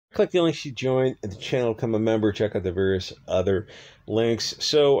Click the links to join the channel, become a member, check out the various other links.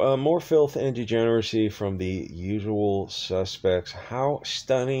 So more filth and degeneracy from the usual suspects. How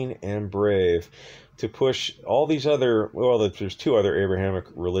stunning and brave to push all these other, well, there's two other Abrahamic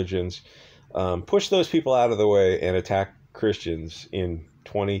religions, push those people out of the way and attack Christians in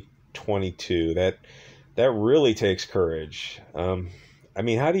 2022. That really takes courage. I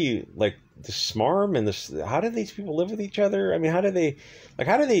mean, how do you, like, the smarm and this, how do these people live with each other? I mean, how do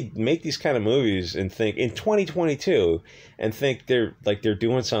they make these kind of movies and think in 2022 and think they're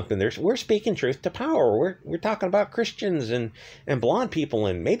doing something? We're speaking truth to power. We're talking about Christians and blonde people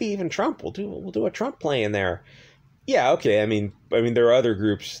and maybe even Trump. We'll do a Trump play in there. Yeah, okay. I mean there are other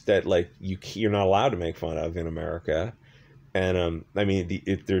groups that, like, you're not allowed to make fun of in America. And I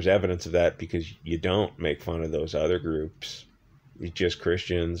mean, there's evidence of that because you don't make fun of those other groups. It's just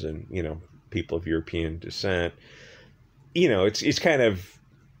Christians and, people of European descent. It's kind of,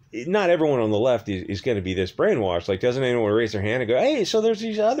 not everyone on the left is going to be this brainwashed. Like, doesn't anyone raise their hand and go, hey, so there's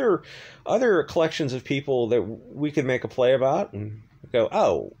these other collections of people that we could make a play about, and go,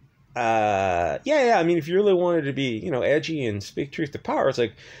 oh, yeah. I mean, if you really wanted to be, edgy and speak truth to power, it's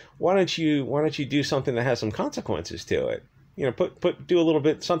like, why don't you do something that has some consequences to it? Do a little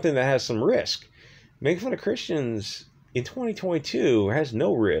bit, something that has some risk. Making fun of Christians in 2022 has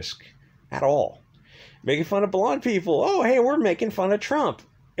no risk at all. Making fun of blonde people, oh, hey, we're making fun of Trump.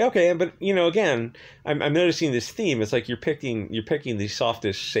 Okay, but again, I'm noticing this theme. It's like you're picking the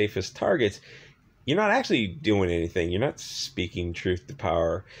softest, safest targets. You're not actually doing anything. You're not speaking truth to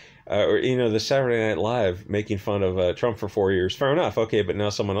power. Or the Saturday Night Live making fun of Trump for 4 years. Fair enough. Okay, but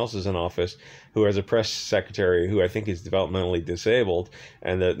now someone else is in office who has a press secretary who I think is developmentally disabled,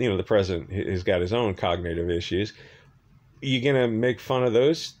 and the president has got his own cognitive issues. You gonna make fun of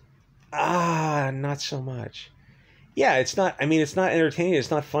those? Not so much. Yeah, it's not. I mean, it's not entertaining. It's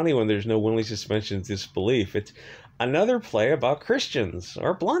not funny when there's no willingly suspension of disbelief. It's another play about Christians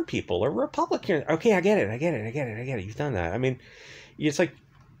or blonde people or Republicans. Okay, I get it. You've done that. I mean, it's like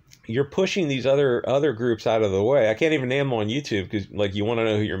you're pushing these other groups out of the way. I can't even name them on YouTube because, like, you want to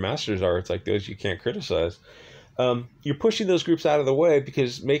know who your masters are. It's like those you can't criticize. You're pushing those groups out of the way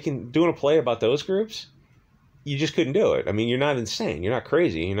because doing a play about those groups, you just couldn't do it. I mean, you're not insane. You're not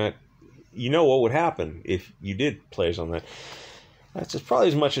crazy. You're not. You know what would happen if you did plays on that. That's probably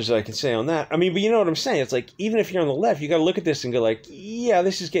as much as I can say on that. I mean, but you know what I'm saying? It's like, even if you're on the left, you got to look at this and go like, yeah,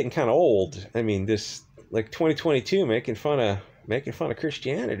 this is getting kind of old. I mean, this, like, 2022 making fun of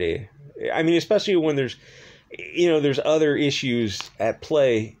Christianity. I mean, especially when there's other issues at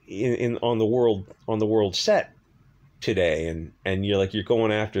play on the world set today, and you're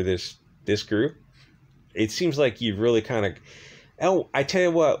going after this group. It seems like you've really kind of. Oh, I tell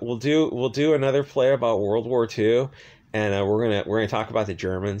you what, we'll do another play about World War II, and we're gonna talk about the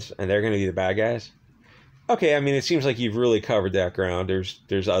Germans, and they're gonna be the bad guys. Okay, I mean, it seems like you've really covered that ground.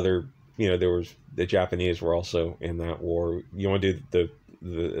 There's other, there was the Japanese were also in that war. You want to do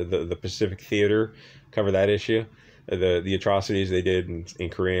the Pacific Theater, cover that issue, the atrocities they did in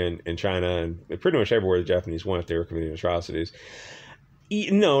Korea and China and pretty much everywhere the Japanese went, they were committing atrocities.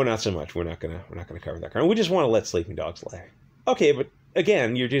 No, not so much. We're not gonna cover that ground. We just want to let sleeping dogs lay. Okay, but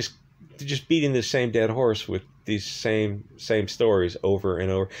again, you're just beating the same dead horse with these same stories over and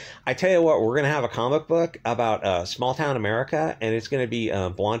over. I tell you what, we're gonna have a comic book about small town America, and it's gonna be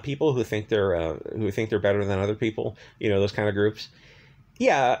blonde people who think they're better than other people. Those kind of groups.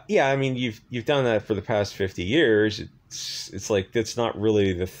 Yeah. I mean, you've done that for the past 50 years. It's like that's not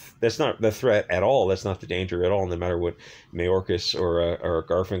really that's not the threat at all. That's not the danger at all. No matter what Mayorkas or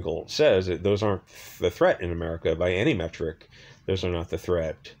Garfinkel says, those aren't the threat in America by any metric. Those are not the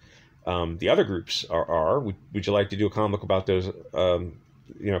threat. The other groups are. Would you like to do a comic about those?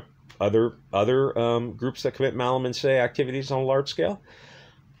 Other groups that commit malum and say activities on a large scale?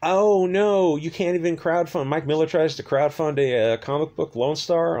 Oh no, you can't even crowdfund. Mike Miller tries to crowdfund a comic book Lone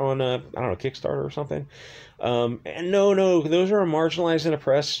Star on I don't know, Kickstarter or something. And no, those are marginalized and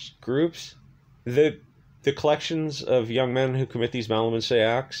oppressed groups. The collections of young men who commit these malum and say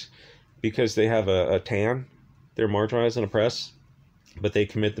acts because they have a tan, they're marginalized and oppressed, but they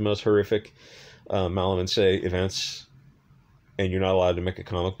commit the most horrific malum and say events. And you're not allowed to make a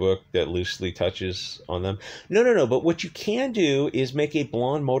comic book that loosely touches on them. No. But what you can do is make a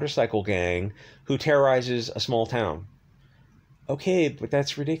blonde motorcycle gang who terrorizes a small town. Okay, but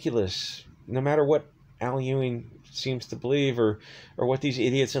that's ridiculous. No matter what Al Ewing seems to believe or what these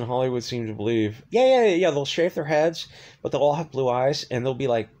idiots in Hollywood seem to believe. Yeah. They'll shave their heads, but they'll all have blue eyes, and they'll be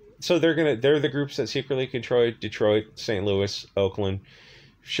like, so they're the groups that secretly control Detroit, St. Louis, Oakland,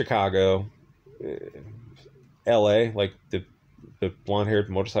 Chicago, LA, like the the blonde-haired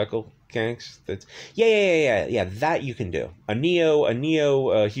motorcycle gangs. That's yeah. That you can do. A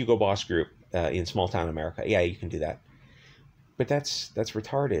neo Hugo Boss group in small town America. Yeah, you can do that. But that's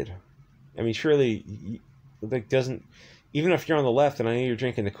retarded. I mean, surely, like, doesn't, even if you're on the left and I know you're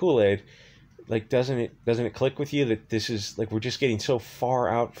drinking the Kool-Aid, like, doesn't it click with you that this is, like, we're just getting so far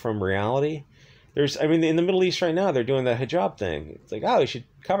out from reality? I mean, in the Middle East right now, they're doing the hijab thing. It's like, oh, we should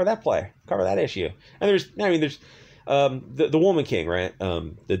cover that cover that issue. And there's the Woman King, right?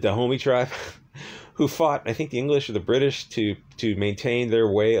 The Dahomey tribe, who fought, I think, the English or the British to maintain their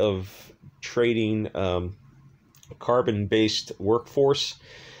way of trading carbon-based workforce.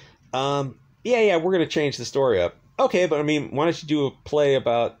 We're going to change the story up. Okay, but I mean, why don't you do a play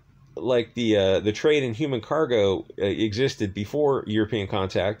about, like, the trade in human cargo existed before European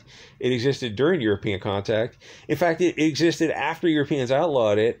contact. It existed during European contact. In fact, it existed after Europeans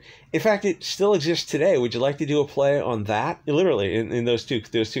outlawed it. In fact, it still exists today. Would you like to do a play on that? Literally, in those two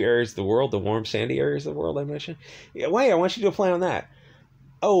areas of the world, the warm, sandy areas of the world I mentioned. Yeah, why don't you do a play on that?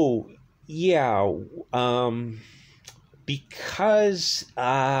 Oh, yeah. Because...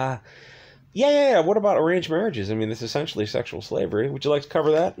 What about arranged marriages? I mean, it's essentially sexual slavery. Would you like to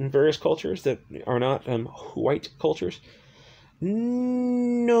cover that in various cultures that are not white cultures?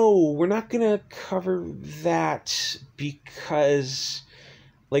 No, we're not going to cover that because,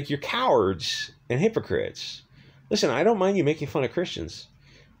 like, you're cowards and hypocrites. Listen, I don't mind you making fun of Christians.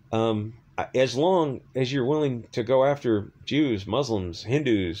 As long as you're willing to go after Jews, Muslims,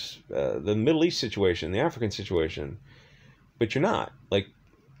 Hindus, the Middle East situation, the African situation. But you're not. Like,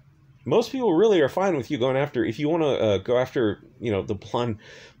 most people really are fine with you going after, if you want to go after, the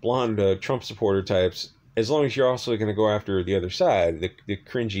blonde Trump supporter types, as long as you're also going to go after the other side, the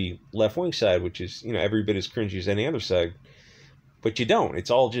cringy left-wing side, which is, every bit as cringy as any other side. But you don't.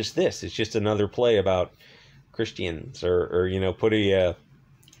 It's all just this. It's just another play about Christians, or put a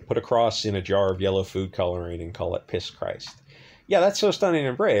cross in a jar of yellow food coloring and call it Piss Christ. Yeah, that's so stunning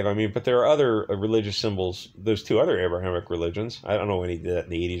and brave. I mean, but there are other religious symbols. There's two other Abrahamic religions. I don't know any did that in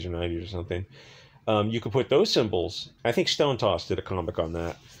the 80s or 90s or something. You could put those symbols. I think Stone Toss did a comic on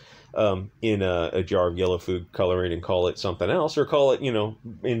that, in a jar of yellow food coloring and call it something else, or call it,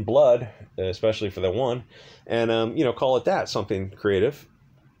 in blood, especially for the one, and, call it that, something creative.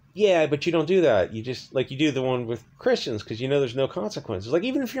 Yeah, but you don't do that. You just, like, you do the one with Christians because there's no consequences. Like,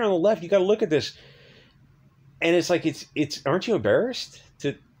 even if you're on the left, you got to look at this. And it's like, aren't you embarrassed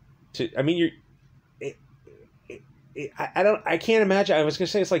I mean, I can't imagine. I was going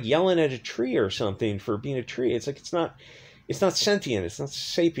to say it's like yelling at a tree or something for being a tree. It's like, it's not sentient. It's not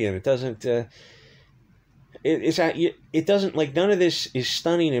sapient. It doesn't, it doesn't, like, none of this is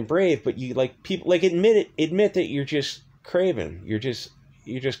stunning and brave, but you, like, people, like, admit that you're just craven. You're just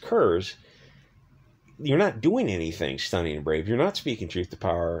curs. You're not doing anything stunning and brave. You're not speaking truth to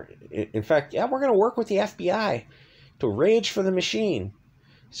power. In fact, we're going to work with the FBI to rage for the machine.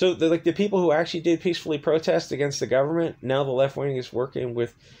 So, the people who actually did peacefully protest against the government, now the left wing is working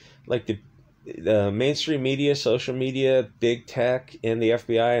with, like, the mainstream media, social media, big tech, and the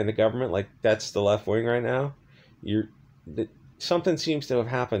FBI and the government. Like, that's the left wing right now. Something seems to have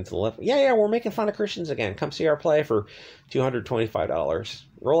happened to the left. Yeah, we're making fun of Christians again. Come see our play for $225.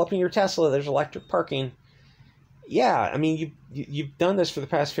 Roll up in your Tesla. There's electric parking. Yeah, I mean, you've done this for the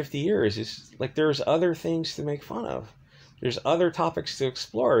past 50 years. It's like, there's other things to make fun of. There's other topics to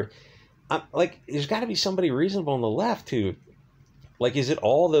explore. Like, there's got to be somebody reasonable on the left who, like, is it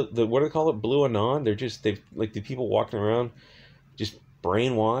all the what do they call it, blue anon? They've like, the people walking around just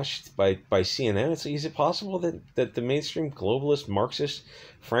brainwashed by CNN. Is it possible that the mainstream globalist Marxist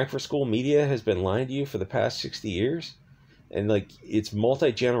Frankfurt School media has been lying to you for the past 60 years? And, like, it's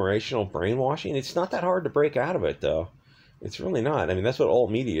multi-generational brainwashing. It's not that hard to break out of it, though. It's really not. I mean, that's what alt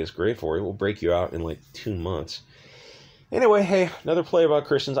media is great for. It will break you out in, like, 2 months. Anyway, hey, another play about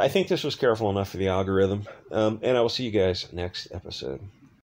Christians. I think this was careful enough for the algorithm. And I will see you guys next episode.